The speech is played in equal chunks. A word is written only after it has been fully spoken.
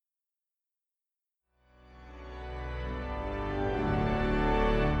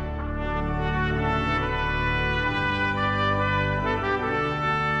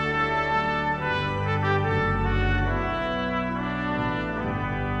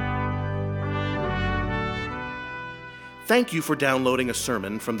Thank you for downloading a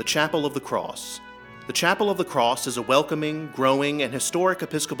sermon from the Chapel of the Cross. The Chapel of the Cross is a welcoming, growing, and historic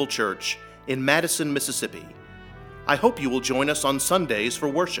Episcopal church in Madison, Mississippi. I hope you will join us on Sundays for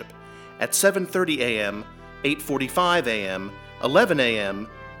worship at 7:30 a.m., 8:45 a.m., 11 a.m.,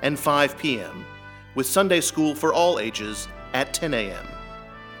 and 5 p.m., with Sunday school for all ages at 10 a.m.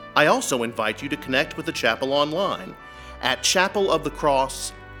 I also invite you to connect with the chapel online at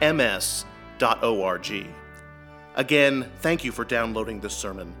chapelofthecrossms.org. Again, thank you for downloading this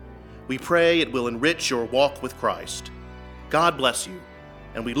sermon. We pray it will enrich your walk with Christ. God bless you,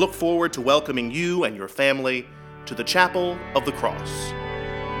 and we look forward to welcoming you and your family to the Chapel of the Cross.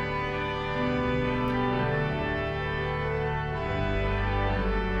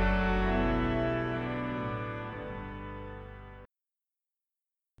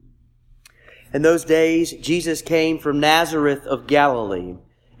 In those days, Jesus came from Nazareth of Galilee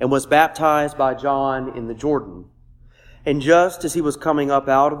and was baptized by John in the Jordan. And just as he was coming up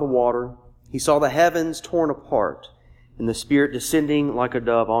out of the water, he saw the heavens torn apart and the Spirit descending like a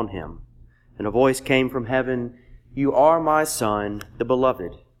dove on him. And a voice came from heaven, "You are my Son, the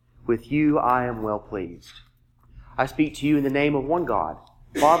Beloved. With you I am well pleased." I speak to you in the name of one God,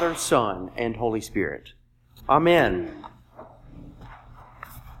 Father, Son, and Holy Spirit. Amen.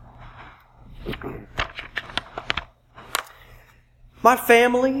 My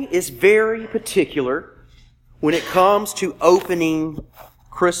family is very particular when it comes to opening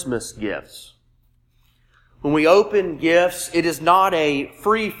Christmas gifts. When we open gifts, it is not a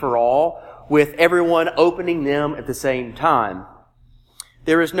free-for-all with everyone opening them at the same time.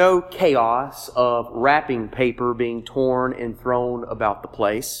 There is no chaos of wrapping paper being torn and thrown about the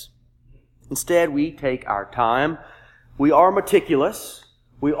place. Instead, we take our time. We are meticulous.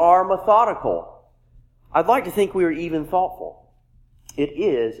 We are methodical. I'd like to think we are even thoughtful. It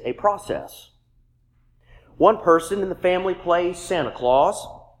is a process. One person in the family plays Santa Claus.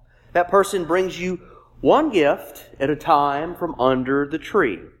 That person brings you one gift at a time from under the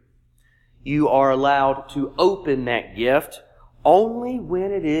tree. You are allowed to open that gift only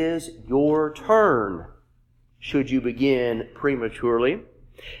when it is your turn. Should you begin prematurely,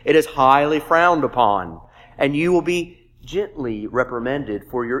 it is highly frowned upon, and you will be gently reprimanded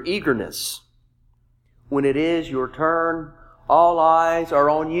for your eagerness. When it is your turn, all eyes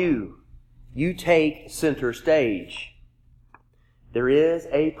are on you. You take center stage. There is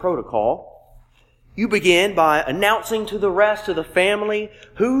a protocol. You begin by announcing to the rest of the family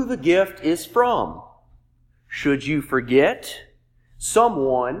who the gift is from. Should you forget,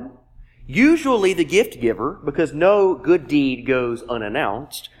 someone, usually the gift giver, because no good deed goes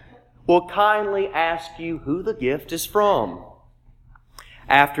unannounced, will kindly ask you who the gift is from.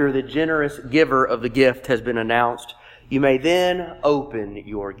 After the generous giver of the gift has been announced, you may then open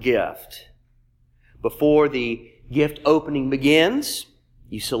your gift. Before the gift opening begins,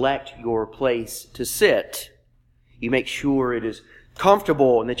 you select your place to sit. You make sure it is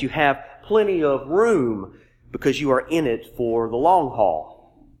comfortable and that you have plenty of room because you are in it for the long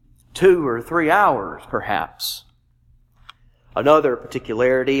haul. 2 or 3 hours, perhaps. Another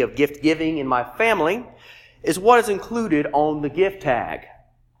particularity of gift giving in my family is what is included on the gift tag.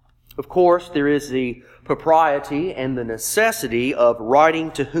 Of course, there is the propriety and the necessity of writing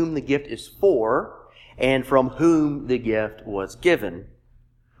to whom the gift is for and from whom the gift was given.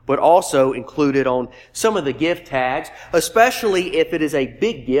 But also included on some of the gift tags, especially if it is a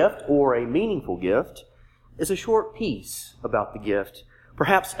big gift or a meaningful gift, is a short piece about the gift,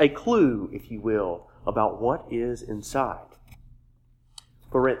 perhaps a clue, if you will, about what is inside.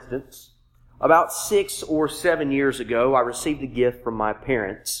 For instance, about 6 or 7 years ago, I received a gift from my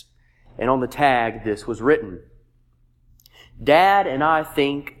parents, and on the tag this was written, "Dad and I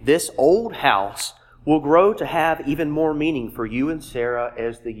think this old house will grow to have even more meaning for you and Sarah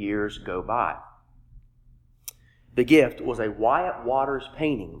as the years go by." The gift was a Wyatt Waters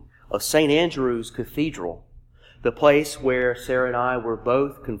painting of St. Andrew's Cathedral, the place where Sarah and I were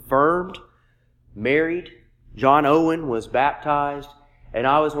both confirmed, married, John Owen was baptized, and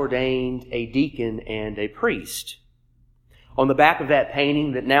I was ordained a deacon and a priest. On the back of that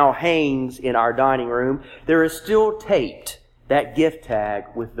painting that now hangs in our dining room, there is still taped that gift tag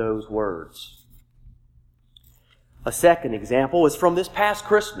with those words. A second example is from this past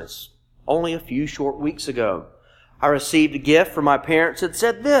Christmas, only a few short weeks ago. I received a gift from my parents that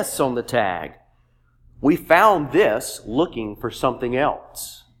said this on the tag: "We found this looking for something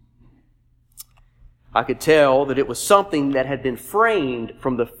else." I could tell that it was something that had been framed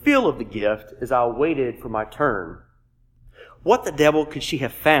from the feel of the gift as I waited for my turn. What the devil could she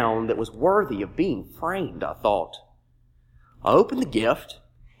have found that was worthy of being framed, I thought. I opened the gift,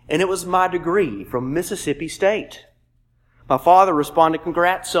 and it was my degree from Mississippi State. My father responded,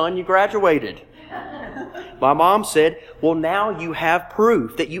 "Congrats, son, you graduated." My mom said, "Well, now you have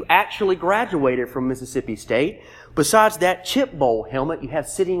proof that you actually graduated from Mississippi State, besides that chip bowl helmet you have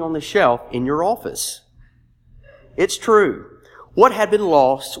sitting on the shelf in your office." It's true. What had been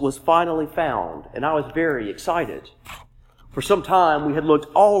lost was finally found, and I was very excited. For some time, we had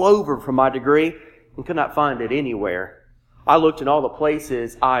looked all over for my degree and could not find it anywhere. I looked in all the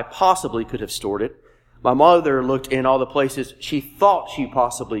places I possibly could have stored it. My mother looked in all the places she thought she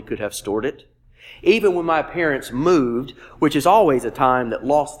possibly could have stored it. Even when my parents moved, which is always a time that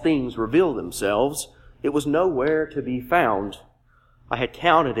lost things reveal themselves, it was nowhere to be found. I had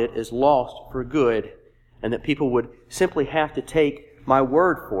counted it as lost for good, and that people would simply have to take my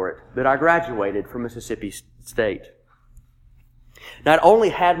word for it that I graduated from Mississippi State. Not only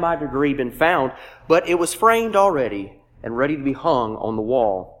had my degree been found, but it was framed already and ready to be hung on the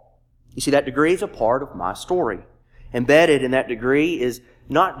wall. You see, that degree is a part of my story. Embedded in that degree is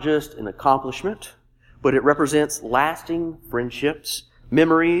not just an accomplishment, but it represents lasting friendships,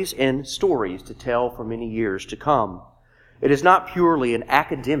 memories, and stories to tell for many years to come. It is not purely an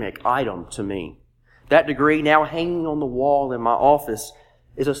academic item to me. That degree, now hanging on the wall in my office,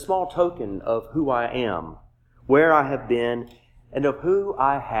 is a small token of who I am, where I have been, and of who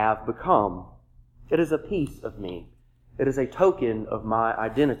I have become. It is a piece of me. It is a token of my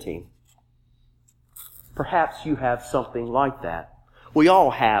identity. Perhaps you have something like that. We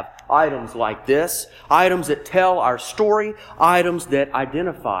all have items like this, items that tell our story, items that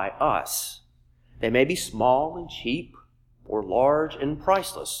identify us. They may be small and cheap, or large and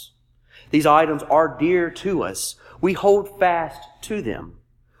priceless. These items are dear to us. We hold fast to them.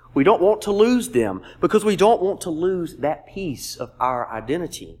 We don't want to lose them because we don't want to lose that piece of our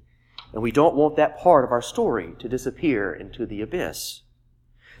identity. And we don't want that part of our story to disappear into the abyss.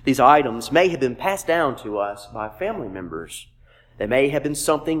 These items may have been passed down to us by family members. They may have been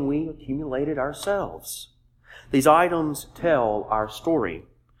something we accumulated ourselves. These items tell our story.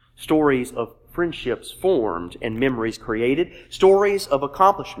 Stories of friendships formed and memories created. Stories of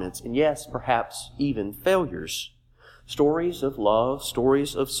accomplishments and, yes, perhaps even failures. Stories of love,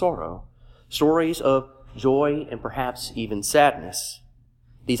 stories of sorrow. Stories of joy and perhaps even sadness.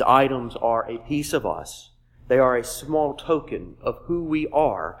 These items are a piece of us. They are a small token of who we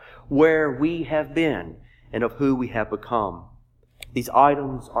are, where we have been, and of who we have become. These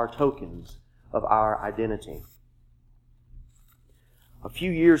items are tokens of our identity. A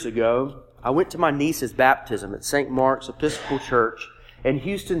few years ago, I went to my niece's baptism at St. Mark's Episcopal Church in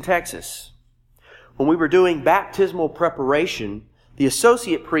Houston, Texas. When we were doing baptismal preparation, the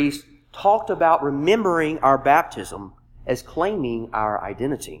associate priest talked about remembering our baptism as claiming our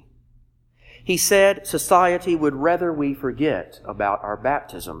identity. He said society would rather we forget about our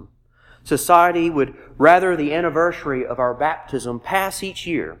baptism. Society would rather the anniversary of our baptism pass each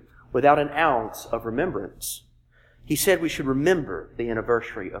year without an ounce of remembrance. He said we should remember the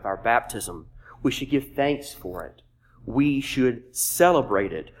anniversary of our baptism. We should give thanks for it. We should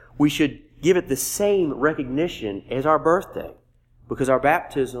celebrate it. We should give it the same recognition as our birthday, because our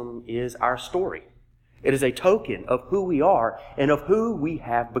baptism is our story. It is a token of who we are and of who we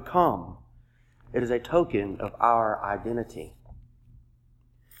have become. It is a token of our identity.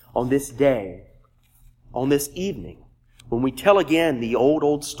 On this day, on this evening, when we tell again the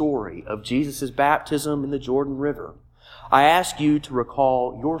old story of Jesus' baptism in the Jordan River, I ask you to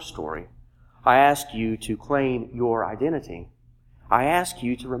recall your story. I ask you to claim your identity. I ask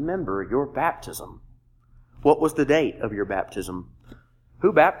you to remember your baptism. What was the date of your baptism?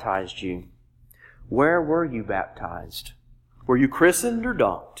 Who baptized you? Where were you baptized? Were you christened or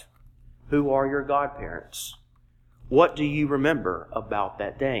dunked? Who are your godparents? What do you remember about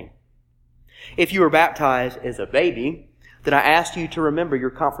that day? If you were baptized as a baby, then I ask you to remember your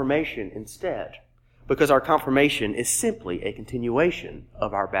confirmation instead, because our confirmation is simply a continuation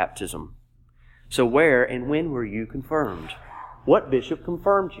of our baptism. So where and when were you confirmed? What bishop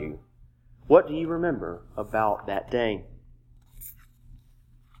confirmed you? What do you remember about that day?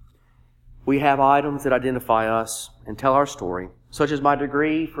 We have items that identify us and tell our story, such as my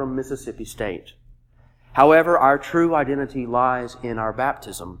degree from Mississippi State. However, our true identity lies in our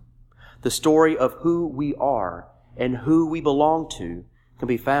baptism. The story of who we are and who we belong to can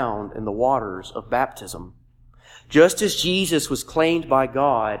be found in the waters of baptism. Just as Jesus was claimed by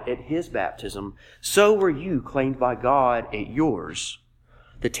God at his baptism, so were you claimed by God at yours.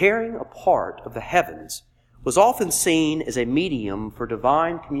 The tearing apart of the heavens was often seen as a medium for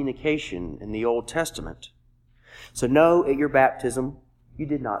divine communication in the Old Testament. So no, at your baptism, you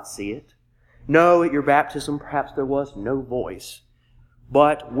did not see it. No, at your baptism, perhaps there was no voice.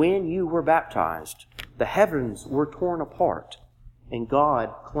 But when you were baptized, The heavens were torn apart, and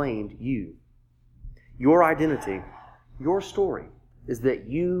God claimed you. Your identity, your story, is that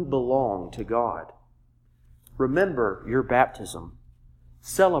you belong to God. Remember your baptism.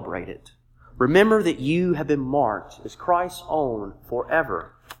 Celebrate it. Remember that you have been marked as Christ's own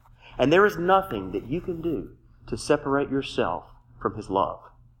forever, and there is nothing that you can do to separate yourself from His love.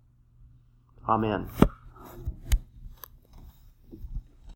 Amen.